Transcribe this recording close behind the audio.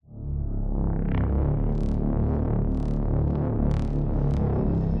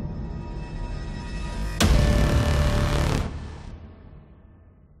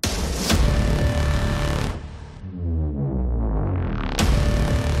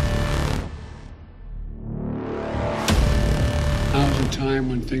time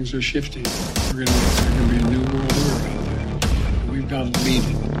when things are shifting. There's going to be a new world order out there. We've got to lead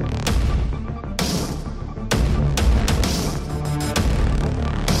it.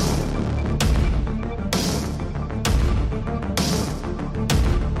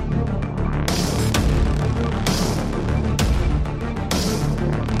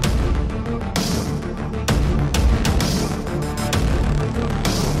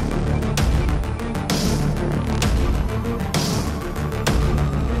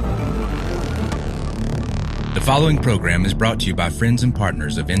 The following program is brought to you by friends and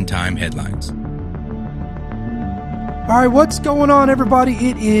partners of End Time Headlines. All right, what's going on, everybody?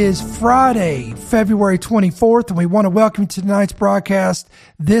 It is Friday, February 24th, and we want to welcome you to tonight's broadcast.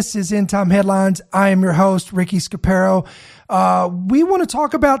 This is End Time Headlines. I am your host, Ricky Scaparo. We want to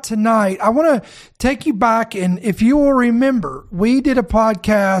talk about tonight. I want to take you back, and if you will remember, we did a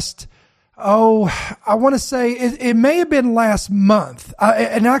podcast. I want to say it may have been last month.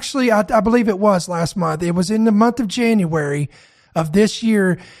 And actually, I believe it was last month. It was in the month of January of this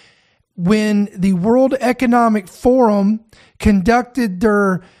year when the World Economic Forum conducted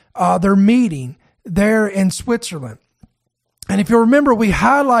their meeting there in Switzerland. And if you remember, we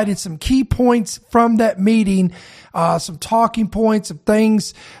highlighted some key points from that meeting, some talking points of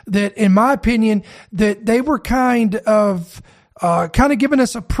things that, in my opinion, that they were kind of giving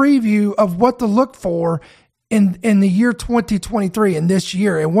us a preview of what to look for in the year 2023, in this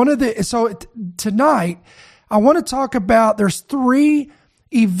year. And tonight, I want to talk about, there's three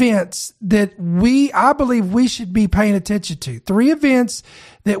events that I believe we should be paying attention to. Three events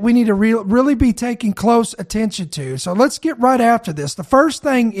that we need to really be taking close attention to. So let's get right after this. The first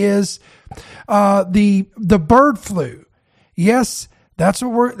thing is the bird flu. Yes, that's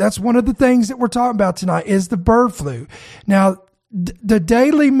one of the things that we're talking about tonight is the bird flu. Now, the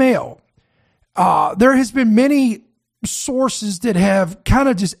Daily Mail, there has been many sources that have kind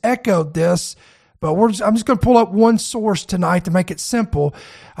of just echoed this, but I'm just going to pull up one source tonight to make it simple.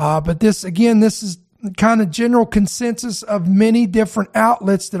 But this is kind of general consensus of many different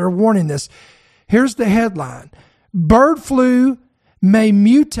outlets that are warning this. Here's the headline: bird flu may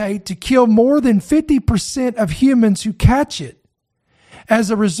mutate to kill more than 50% of humans who catch it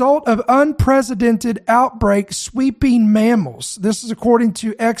as a result of unprecedented outbreak sweeping mammals. This is according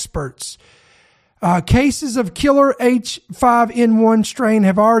to experts. Cases of killer H5N1 strain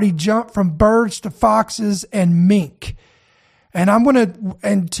have already jumped from birds to foxes and mink. And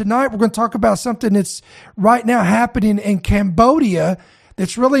tonight we're going to talk about something that's right now happening in Cambodia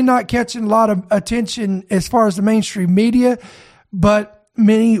that's really not catching a lot of attention as far as the mainstream media, but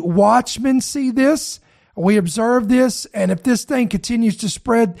many watchmen see this. We observe this, and if this thing continues to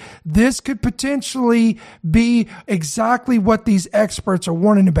spread, this could potentially be exactly what these experts are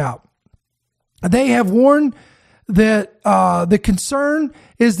warning about. They have warned that the concern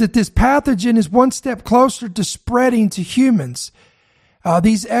is that this pathogen is one step closer to spreading to humans.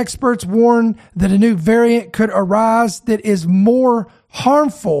 These experts warn that a new variant could arise that is more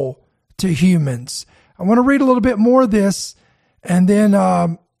harmful to humans. I want to read a little bit more of this, and then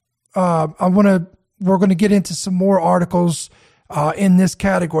we're going to get into some more articles in this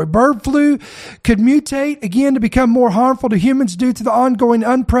category. Bird flu could mutate again to become more harmful to humans due to the ongoing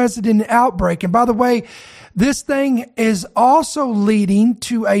unprecedented outbreak. And by the way, this thing is also leading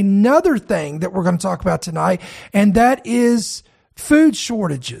to another thing that we're going to talk about tonight, and that is food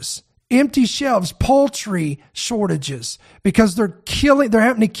shortages, empty shelves, poultry shortages, because they're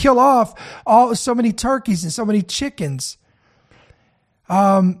having to kill off so many turkeys and so many chickens.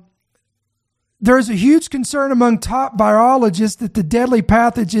 There is a huge concern among top virologists that the deadly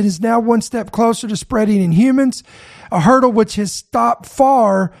pathogen is now one step closer to spreading in humans, a hurdle which has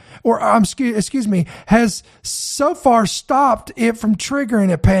has so far stopped it from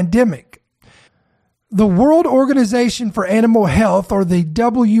triggering a pandemic. The World Organization for Animal Health, or the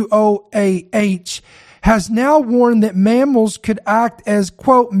WOAH, has now warned that mammals could act as,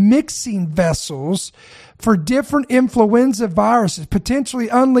 quote, mixing vessels for different influenza viruses, potentially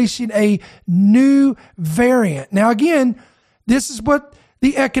unleashing a new variant. Now, again, this is what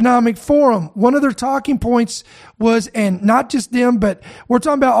the Economic Forum, one of their talking points was, and not just them, but we're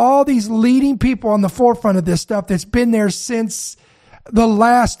talking about all these leading people on the forefront of this stuff that's been there since the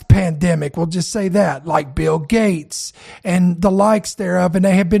last pandemic. We'll just say that, like Bill Gates and the likes thereof. And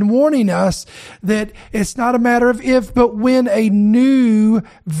they have been warning us that it's not a matter of if, but when a new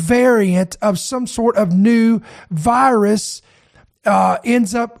variant of some sort of new virus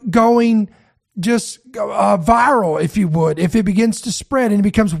ends up going just viral, if you would, if it begins to spread and it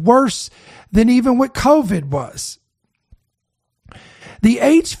becomes worse than even what COVID was. The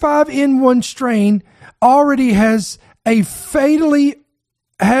H5N1 strain already has a fatally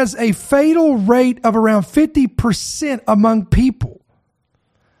has a fatal rate of around 50% among people.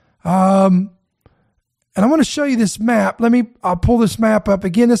 And I want to show you this map. I'll pull this map up.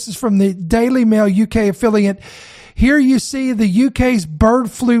 Again, this is from the Daily Mail UK affiliate. Here you see the UK's bird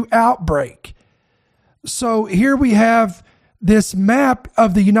flu outbreak. So here we have this map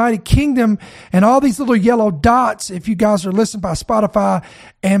of the United Kingdom and all these little yellow dots. If you guys are listening by Spotify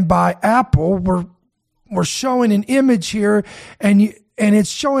and by Apple, we're showing an image here, and it's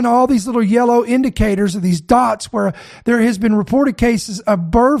showing all these little yellow indicators of these dots where there has been reported cases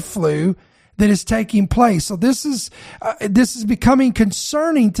of bird flu that is taking place. So this is becoming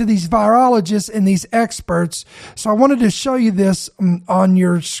concerning to these virologists and these experts. So I wanted to show you this on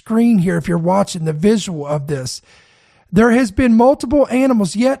your screen here if you're watching the visual of this. There has been multiple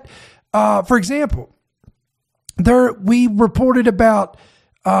animals yet. For example, we reported about,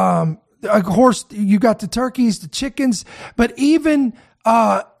 of course, you got the turkeys, the chickens, but even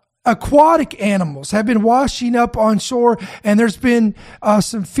aquatic animals have been washing up on shore, and there's been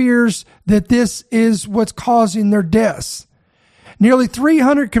some fears that this is what's causing their deaths. Nearly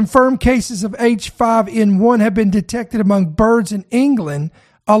 300 confirmed cases of H5N1 have been detected among birds in England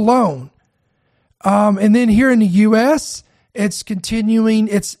alone. And then here in the U.S., it's continuing.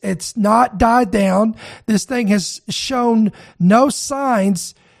 It's not died down. This thing has shown no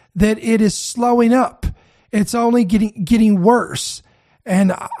signs that it is slowing up. It's only getting worse.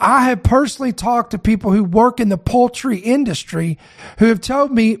 And I have personally talked to people who work in the poultry industry who have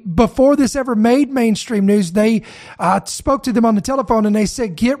told me before this ever made mainstream news, I spoke to them on the telephone and they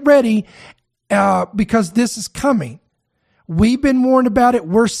said, get ready because this is coming. We've been warned about it.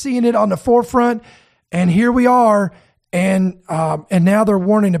 We're seeing it on the forefront, and here we are. And now they're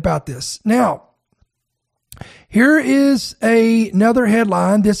warning about this. Now, here is another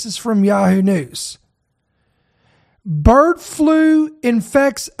headline. This is from Yahoo News. Bird flu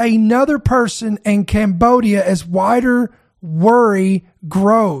infects another person in Cambodia as wider worry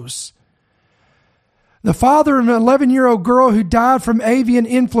grows. The father of an 11-year-old girl who died from avian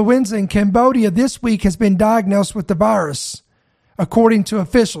influenza in Cambodia this week has been diagnosed with the virus, according to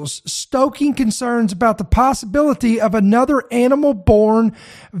officials, stoking concerns about the possibility of another animal-borne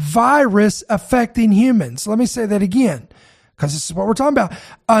virus affecting humans. Let me say that again, because this is what we're talking about.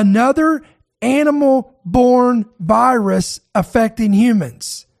 Another animal-borne virus affecting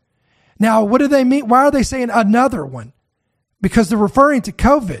humans. Now, what do they mean? Why are they saying another one? Because they're referring to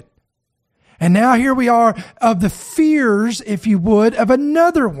COVID. And now here we are of the fears, if you would, of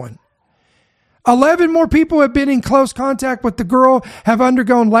another one. 11 more people have been in close contact with the girl, have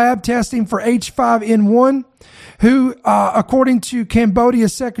undergone lab testing for H5N1, who, according to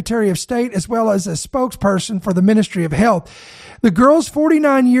Cambodia's Secretary of State, as well as a spokesperson for the Ministry of Health, the girl's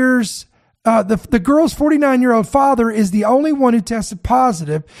 49-year-old father is the only one who tested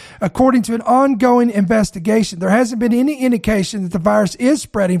positive, according to an ongoing investigation. There hasn't been any indication that the virus is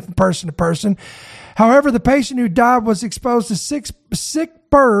spreading from person to person. However, the patient who died was exposed to six sick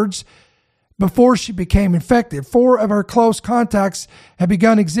birds before she became infected. 4 of her close contacts have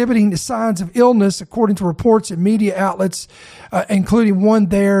begun exhibiting the signs of illness, according to reports in media outlets, including one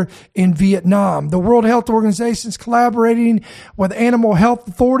there in Vietnam. The World Health Organization is collaborating with animal health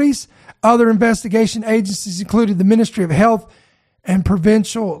authorities. Other investigation agencies included the Ministry of Health and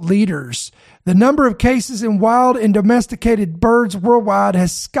provincial leaders. The number of cases in wild and domesticated birds worldwide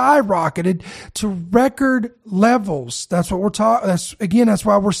has skyrocketed to record levels. That's what we're talking. That's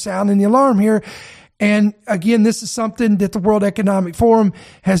why we're sounding the alarm here. And again, this is something that the World Economic Forum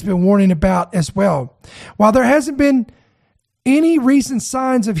has been warning about as well. While there hasn't been any recent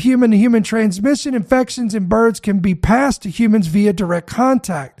signs of human-to-human transmission, infections in birds can be passed to humans via direct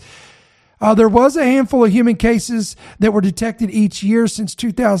contact. There was a handful of human cases that were detected each year since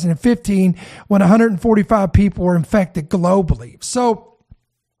 2015 when 145 people were infected globally. So,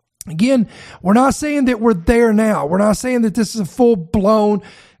 again, we're not saying that we're there now. We're not saying that this is a full-blown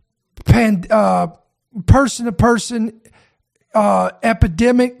person-to-person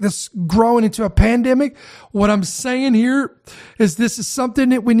epidemic that's growing into a pandemic. What I'm saying here is this is something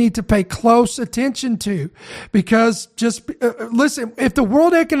that we need to pay close attention to, because listen, if the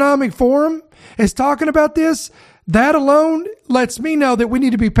World Economic Forum is talking about this, that alone lets me know that we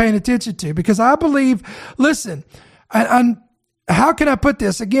need to be paying attention to, because I believe, listen, how can I put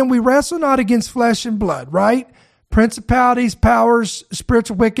this? Again, we wrestle not against flesh and blood, right? Principalities, powers,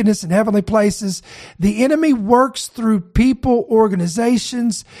 spiritual wickedness in heavenly places. The enemy works through people,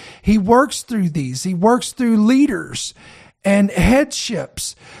 organizations. He works through these. He works through leaders and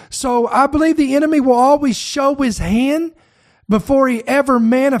headships. So I believe the enemy will always show his hand before he ever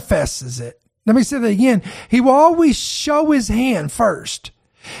manifests it. Let me say that again. He will always show his hand first.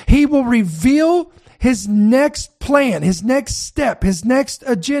 He will reveal his next plan, his next step, his next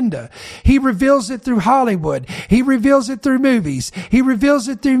agenda. He reveals it through Hollywood. He reveals it through movies. He reveals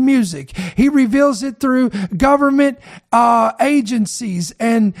it through music. He reveals it through government agencies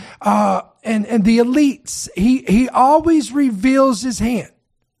and the elites. He always reveals his hand.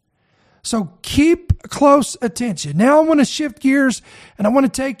 So keep close attention. Now I want to shift gears and I want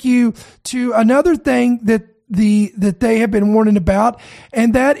to take you to another thing that they have been warning about,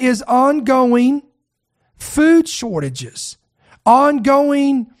 and that is ongoing food shortages,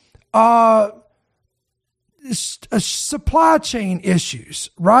 ongoing supply chain issues,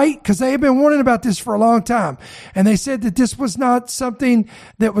 right? Because they have been warning about this for a long time. And they said that this was not something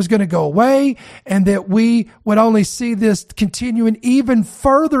that was going to go away and that we would only see this continuing even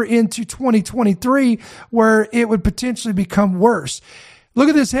further into 2023, where it would potentially become worse. Look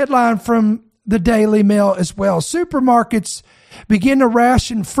at this headline from the Daily Mail as well. Supermarkets begin to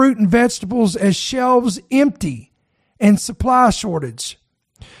ration fruit and vegetables as shelves empty and supply shortage.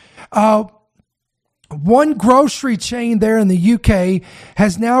 One grocery chain there in the UK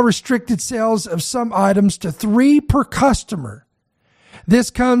has now restricted sales of some items to 3 per customer. This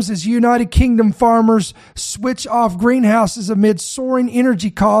comes as United Kingdom farmers switch off greenhouses amid soaring energy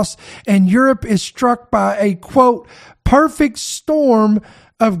costs, and Europe is struck by a, quote, perfect storm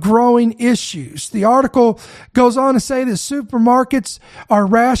of growing issues. The article goes on to say that supermarkets are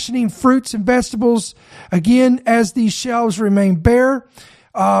rationing fruits and vegetables again as these shelves remain bare.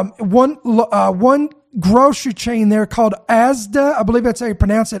 One grocery chain there called Asda, I believe that's how you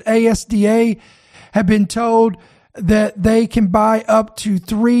pronounce it, ASDA, have been told that they can buy up to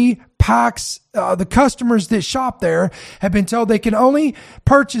 3 packs. The customers that shop there have been told they can only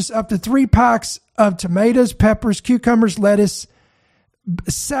purchase up to 3 packs of tomatoes, peppers, cucumbers, lettuce,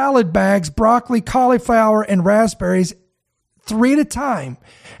 salad bags, broccoli, cauliflower, and raspberries, 3 at a time,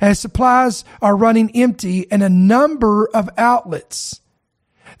 as supplies are running empty in a number of outlets.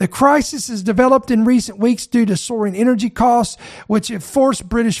 The crisis has developed in recent weeks due to soaring energy costs, which have forced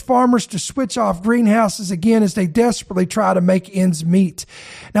British farmers to switch off greenhouses again as they desperately try to make ends meet.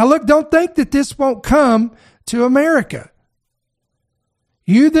 Now look, don't think that this won't come to America.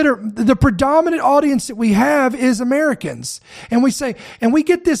 You that are the predominant audience that we have is Americans. And we say, and we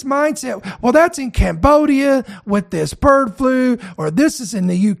get this mindset, well, that's in Cambodia with this bird flu, or this is in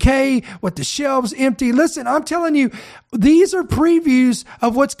the UK with the shelves empty. Listen, I'm telling you, these are previews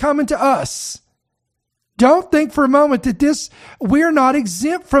of what's coming to us. Don't think for a moment that we're not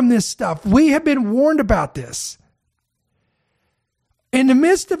exempt from this stuff. We have been warned about this. In the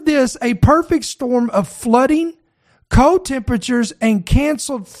midst of this, a perfect storm of flooding, cold temperatures, and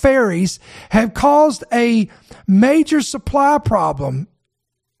canceled ferries have caused a major supply problem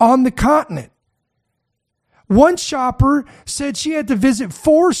on the continent. One shopper said she had to visit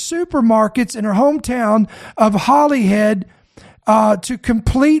 4 supermarkets in her hometown of Holyhead to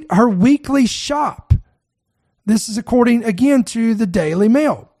complete her weekly shop. This is according, again, to the Daily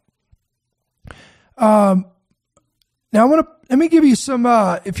Mail. Now, let me give you some,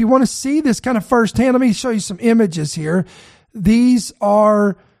 if you want to see this kind of firsthand, let me show you some images here. These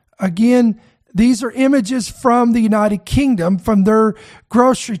are images from the United Kingdom, from their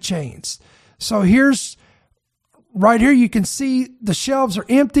grocery chains. So right here, you can see the shelves are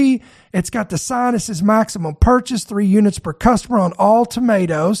empty. It's got the sign that says maximum purchase, 3 units per customer on all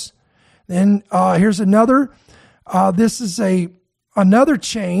tomatoes. Then here's another. This is another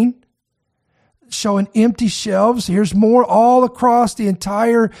chain showing empty shelves. Here's more all across the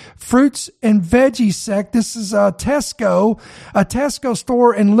entire fruits and veggie sect. This is a Tesco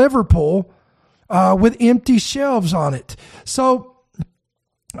store in Liverpool with empty shelves on it. So,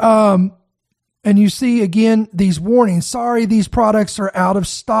 and you see again these warnings. Sorry, these products are out of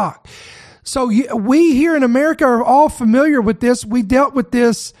stock. So we here in America are all familiar with this. We dealt with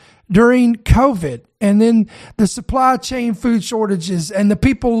this during COVID, and then the supply chain food shortages and the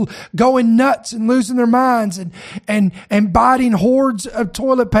people going nuts and losing their minds and biting hordes of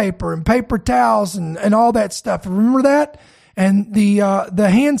toilet paper and paper towels and all that stuff. Remember that? And the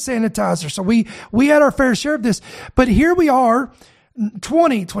hand sanitizer. So we had our fair share of this, but here we are,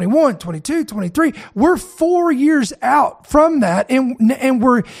 20, 21, 22, 23. We're 4 years out from that. And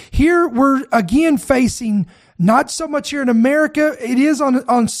we're again facing, not so much here in America. It is on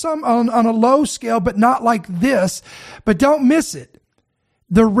a low scale, but not like this. But don't miss it.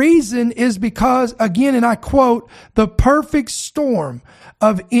 The reason is because, again, and I quote, the perfect storm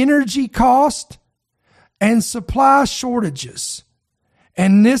of energy cost and supply shortages.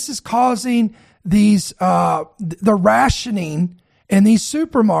 And this is causing the rationing in these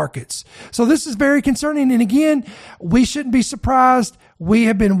supermarkets. So this is very concerning. And again, we shouldn't be surprised. We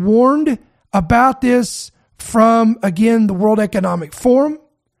have been warned about this from, again, the World Economic Forum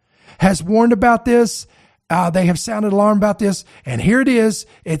has warned about this. They have sounded alarm about this. And here it is.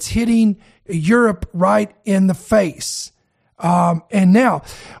 It's hitting Europe right in the face. And now,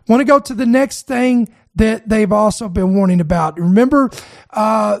 want to go to the next thing that they've also been warning about. Remember,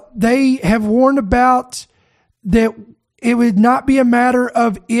 they have warned about that it would not be a matter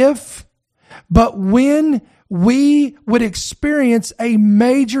of if, but when we would experience a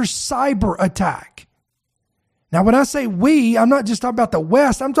major cyber attack. Now, when I say we, I'm not just talking about the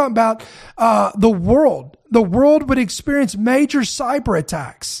West. I'm talking about the world. The world would experience major cyber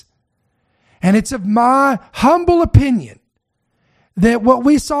attacks. And it's of my humble opinion that what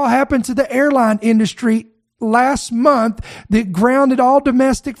we saw happen to the airline industry last month that grounded all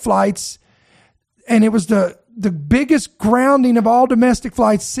domestic flights, and it was the biggest grounding of all domestic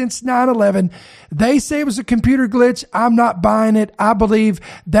flights since 9/11. They say it was a computer glitch. I'm not buying it. I believe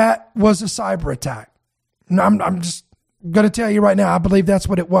that was a cyber attack. I'm just going to tell you right now, I believe that's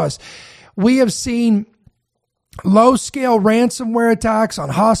what it was. We have seen low-scale ransomware attacks on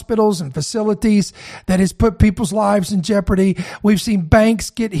hospitals and facilities that has put people's lives in jeopardy. We've seen banks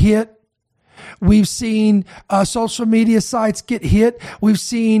get hit. We've seen social media sites get hit. We've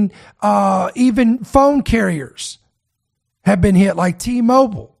seen even phone carriers have been hit, like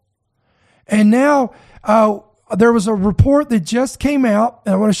T-Mobile. And now there was a report that just came out,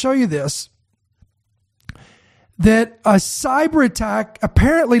 and I want to show you this, that a cyber attack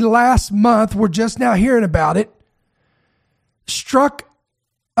apparently last month, we're just now hearing about it, struck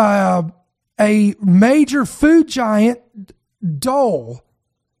a major food giant, Dole,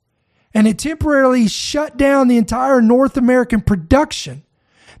 and it temporarily shut down the entire North American production.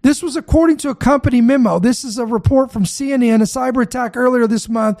 This was according to a company memo. This is a report from CNN. A cyber attack earlier this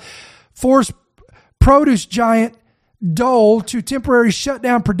month forced produce giant Dole to temporarily shut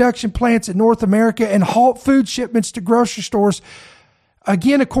down production plants in North America and halt food shipments to grocery stores.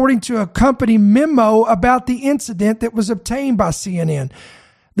 Again, according to a company memo about the incident that was obtained by CNN.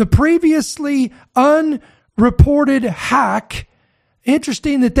 The previously unreported hack,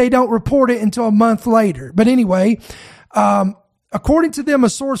 interesting that they don't report it until a month later. But anyway, according to them, a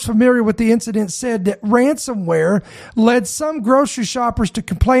source familiar with the incident said that ransomware led some grocery shoppers to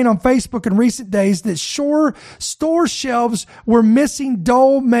complain on Facebook in recent days that store shelves were missing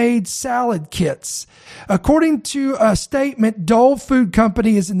Dole-made salad kits. According to a statement, Dole Food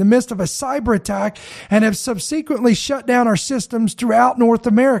Company is in the midst of a cyber attack and have subsequently shut down our systems throughout North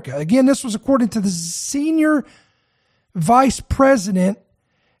America. Again, this was according to the senior vice president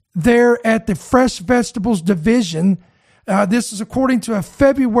there at the Fresh Vegetables Division. This is according to a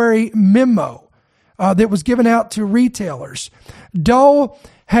February memo that was given out to retailers. Dole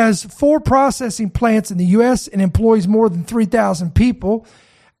has 4 processing plants in the U.S. and employs more than 3,000 people.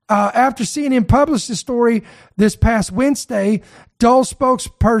 After CNN published the story this past Wednesday, Dole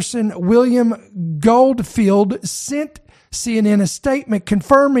spokesperson William Goldfield sent CNN a statement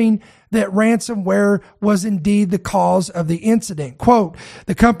confirming that ransomware was indeed the cause of the incident. Quote,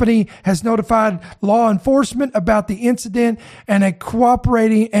 the company has notified law enforcement about the incident and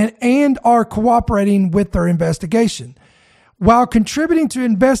are cooperating with their investigation. While contributing to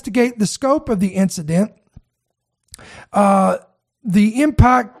investigate the scope of the incident, the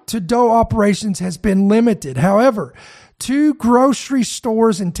impact to Dole operations has been limited. However, 2 grocery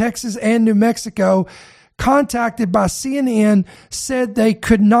stores in Texas and New Mexico contacted by CNN said they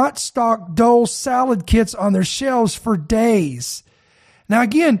could not stock Dole salad kits on their shelves for days. Now,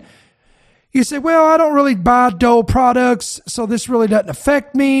 again, you say, well, I don't really buy Dole products, so this really doesn't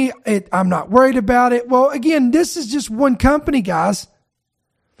affect me. I'm not worried about it. Well, again, this is just one company, guys.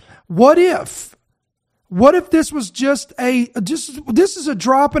 What if this was just this is a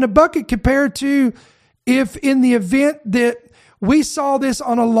drop in a bucket compared to if in the event that we saw this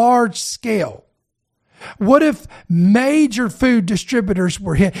on a large scale? What if major food distributors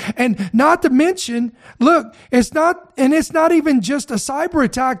were hit? And not to mention, look, it's not even just a cyber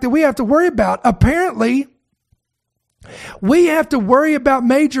attack that we have to worry about. Apparently, we have to worry about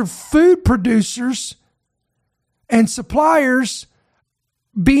major food producers and suppliers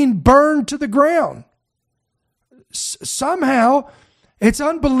being burned to the ground. Somehow, it's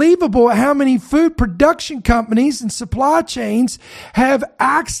unbelievable how many food production companies and supply chains have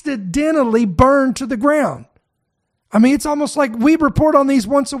accidentally burned to the ground. I mean, it's almost like we report on these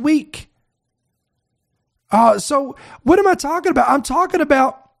once a week. So what am I talking about? I'm talking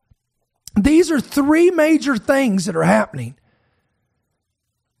about these are 3 major things that are happening.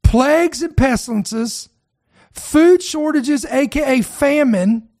 Plagues and pestilences, food shortages, aka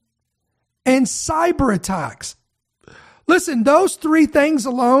famine, and cyber attacks. Listen, those three things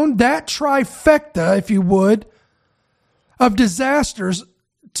alone, that trifecta, if you would, of disasters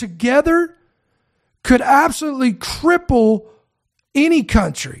together could absolutely cripple any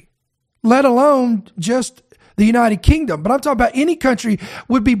country, let alone just the United Kingdom. But I'm talking about any country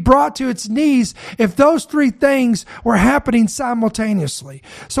would be brought to its knees if those three things were happening simultaneously.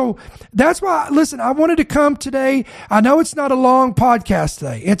 So that's why, listen, I wanted to come today. I know it's not a long podcast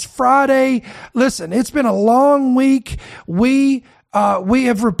today. It's Friday. Listen, it's been a long week. We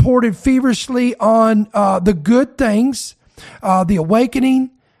have reported feverishly on the good things, the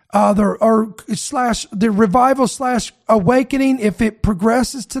awakening, the revival / awakening, if it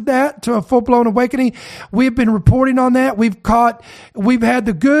progresses to that, to a full-blown awakening. We've been reporting on that. We've had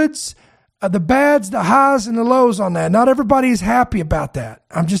the goods, the bads, the highs, and the lows on that. Not everybody is happy about that.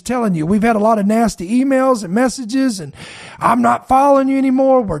 I'm just telling you, we've had a lot of nasty emails and messages, and I'm not following you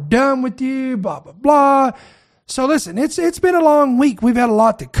anymore. We're done with you, blah, blah, blah. So listen, it's been a long week. We've had a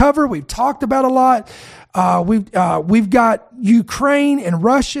lot to cover. We've talked about a lot. We've got Ukraine and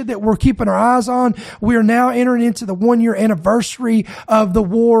Russia that we're keeping our eyes on. We are now entering into the 1-year anniversary of the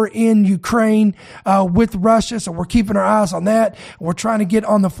war in Ukraine, with Russia. So we're keeping our eyes on that. We're trying to get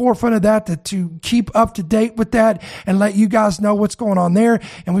on the forefront of that to keep up to date with that and let you guys know what's going on there.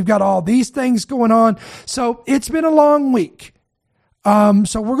 And we've got all these things going on. So it's been a long week.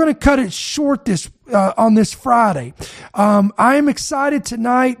 So we're going to cut it short on this Friday. I am excited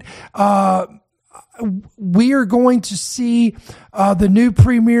tonight. We are going to see the new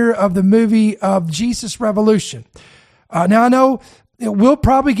premiere of the movie of Jesus Revolution. Now I know we'll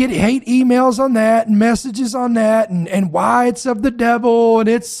probably get hate emails on that and messages on that and why it's of the devil and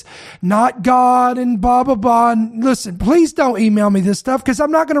it's not God and blah, blah, blah. And listen, please don't email me this stuff because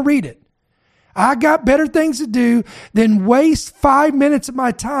I'm not going to read it. I got better things to do than waste 5 minutes of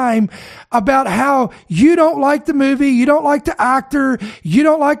my time about how you don't like the movie, you don't like the actor, you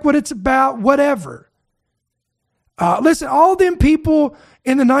don't like what it's about, whatever. Listen, all them people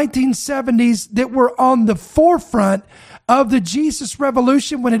in the 1970s that were on the forefront of the Jesus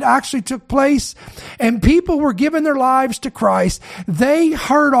Revolution when it actually took place and people were giving their lives to Christ, they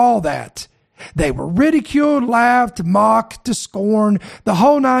heard all that. They were ridiculed, laughed, mocked, to scorn, the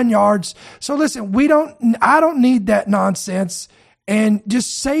whole 9 yards. So listen, I don't need that nonsense, and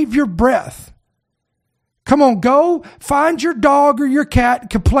just save your breath. Come on, go find your dog or your cat and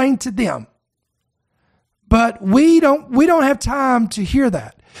complain to them. But we don't have time to hear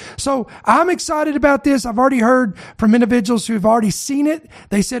that. So I'm excited about this. I've already heard from individuals who've already seen it.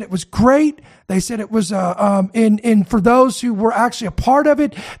 They said it was great. They said it was, and for those who were actually a part of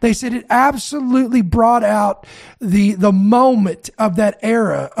it, they said it absolutely brought out the moment of that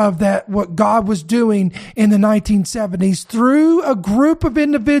era of that, what God was doing in the 1970s through a group of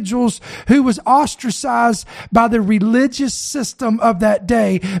individuals who was ostracized by the religious system of that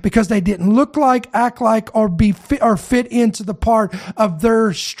day because they didn't look like, act like, or fit into the part of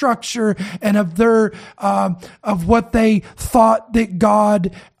their structure and of their, of what they thought that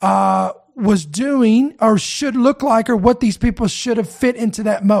God, was doing or should look like, or what these people should have fit into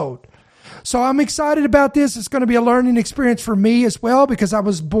that mode. So I'm excited about this. It's going to be a learning experience for me as well, because I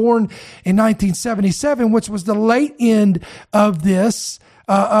was born in 1977, which was the late end of this,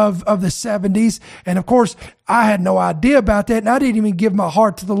 of the 70s. And of course, I had no idea about that. And I didn't even give my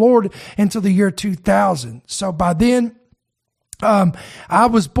heart to the Lord until the year 2000. So by then, I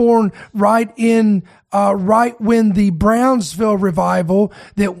was born right when the Brownsville revival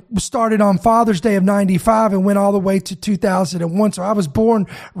that started on Father's Day of 95 and went all the way to 2001. So I was born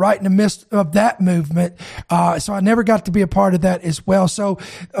right in the midst of that movement. So I never got to be a part of that as well. So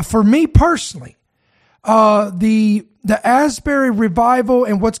for me personally, the Asbury revival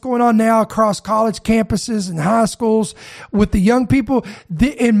and what's going on now across college campuses and high schools with the young people,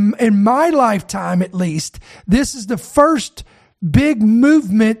 in my lifetime at least, this is the first big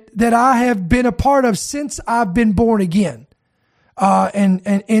movement that I have been a part of since I've been born again, and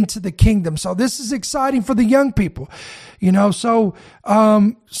into the kingdom. So this is exciting for the young people, so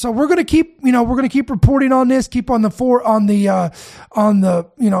we're going to keep reporting on this, keep on the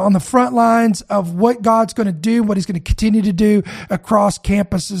front lines of what God's going to do, what he's going to continue to do across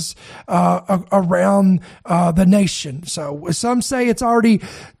campuses, around, the nation. So some say it's already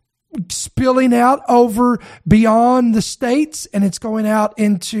spilling out over beyond the states, and it's going out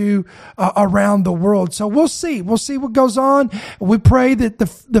into around the world. So we'll see what goes on. We pray that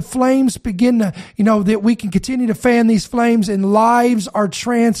the flames begin to, that we can continue to fan these flames and lives are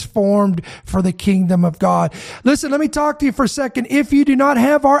transformed for the kingdom of God. Listen, let me talk to you for a second. If you do not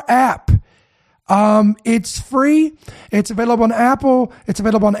have our app, It's free. It's available on Apple. It's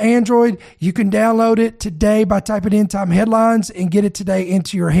available on Android. You can download it today by typing in Time Headlines and get it today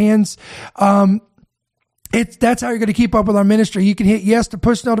into your hands. That's how you're going to keep up with our ministry. You can hit yes to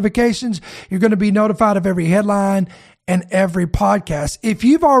push notifications. You're going to be notified of every headline and every podcast. If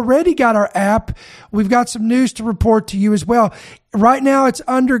you've already got our app, we've got some news to report to you as well. Right now, it's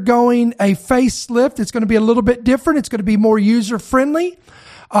undergoing a facelift. It's going to be a little bit different. It's going to be more user friendly.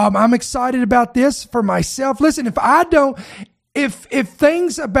 I'm excited about this for myself. Listen, if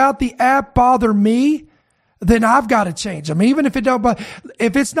things about the app bother me, then I've got to change them. Even if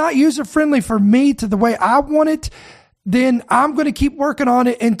if it's not user friendly for me to the way I want it, then I'm going to keep working on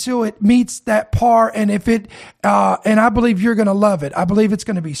it until it meets that par. And and I believe you're going to love it. I believe it's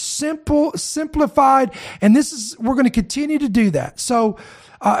going to be simplified. And we're going to continue to do that. So,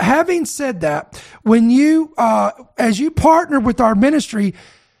 having said that, when as you partner with our ministry,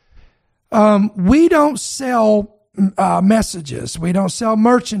 we don't sell messages. We don't sell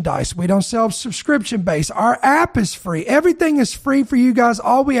merchandise. We don't sell subscription base. Our app is free. Everything is free for you guys.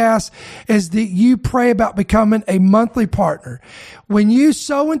 All we ask is that you pray about becoming a monthly partner. When you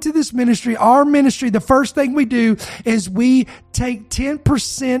sow into this ministry, our ministry, the first thing we do is we take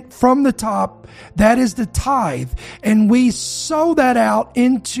 10% from the top. That is the tithe. And we sow that out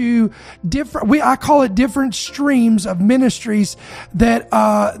into I call it different streams of ministries that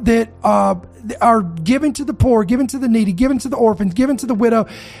are given to the poor, given to the needy, given to the orphans, given to the widow.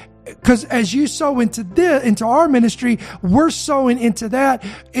 Because as you sow into our ministry, we're sowing into that.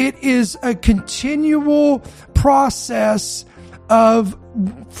 It is a continual process of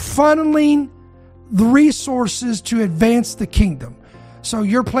funneling the resources to advance the kingdom. So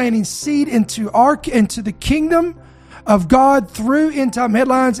you're planting seed into the kingdom of God through End Time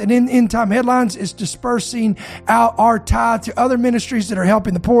Headlines, and in End Time Headlines is dispersing out our tithe to other ministries that are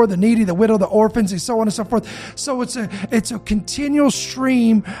helping the poor, the needy, the widow, the orphans, and so on and so forth. So it's a continual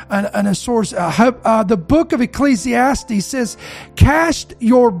stream and a source. The book of Ecclesiastes says, "Cast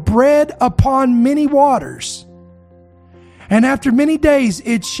your bread upon many waters, and after many days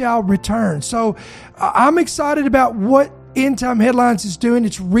it shall return." So I'm excited about what End Time Headlines is doing.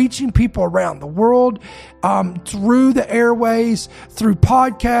 It's reaching people around the world through the airways, through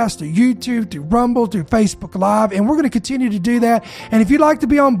podcasts, through YouTube, through Rumble, through Facebook Live, and we're going to continue to do that. And if you'd like to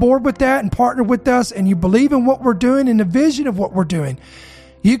be on board with that and partner with us, and you believe in what we're doing and the vision of what we're doing,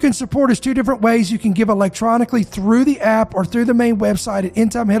 you can support us two different ways. You can give electronically through the app or through the main website at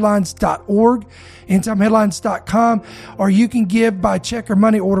endtimeheadlines.org, endtimeheadlines.com, or you can give by check or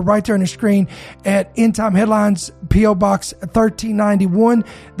money order right there on the screen at End Time Headlines, P.O. Box 1391.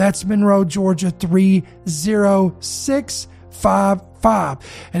 That's Monroe, Georgia 30655.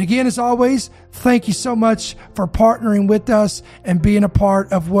 And again, as always, thank you so much for partnering with us and being a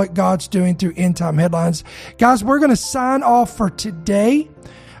part of what God's doing through End Time Headlines. Guys, we're going to sign off for today,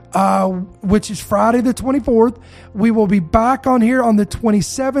 which is Friday the 24th. We will be back on here on the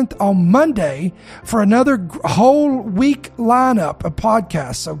 27th on Monday for another whole week lineup of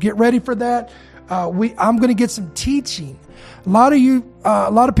podcasts. So get ready for that. I'm going to get some teaching. A lot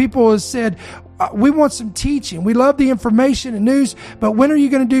of people have said, we want some teaching. We love the information and news, but when are you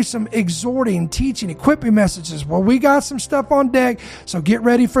going to do some exhorting, teaching, equipping messages? Well, we got some stuff on deck, so get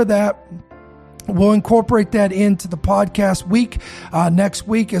ready for that. We'll incorporate that into the podcast week next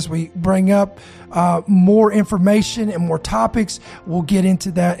week as we bring up more information and more topics. We'll get into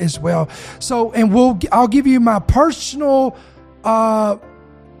that as well. So, and I'll give you my personal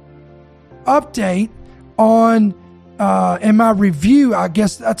update on in my review, I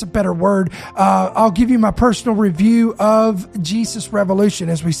guess that's a better word. I'll give you my personal review of Jesus Revolution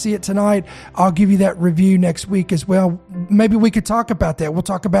as we see it tonight. I'll give you that review next week as well. Maybe we could talk about that. We'll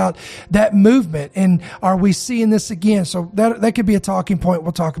talk about that movement and are we seeing this again? So that could be a talking point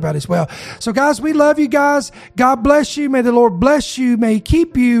we'll talk about as well. So guys, we love you guys. God bless you. May the Lord bless you. May He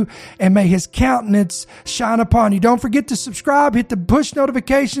keep you, and may His countenance shine upon you. Don't forget to subscribe, hit the push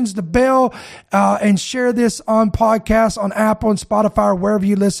notifications, the bell, and share this on podcasts on Apple and Spotify or wherever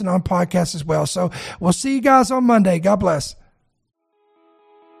you listen on podcasts as well. So we'll see you guys on Monday. God bless.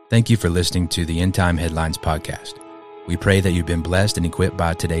 Thank you for listening to the End Time Headlines podcast. We pray that you've been blessed and equipped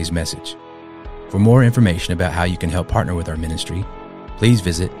by today's message. For more information about how you can help partner with our ministry, please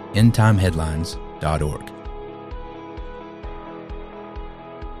visit endtimeheadlines.org.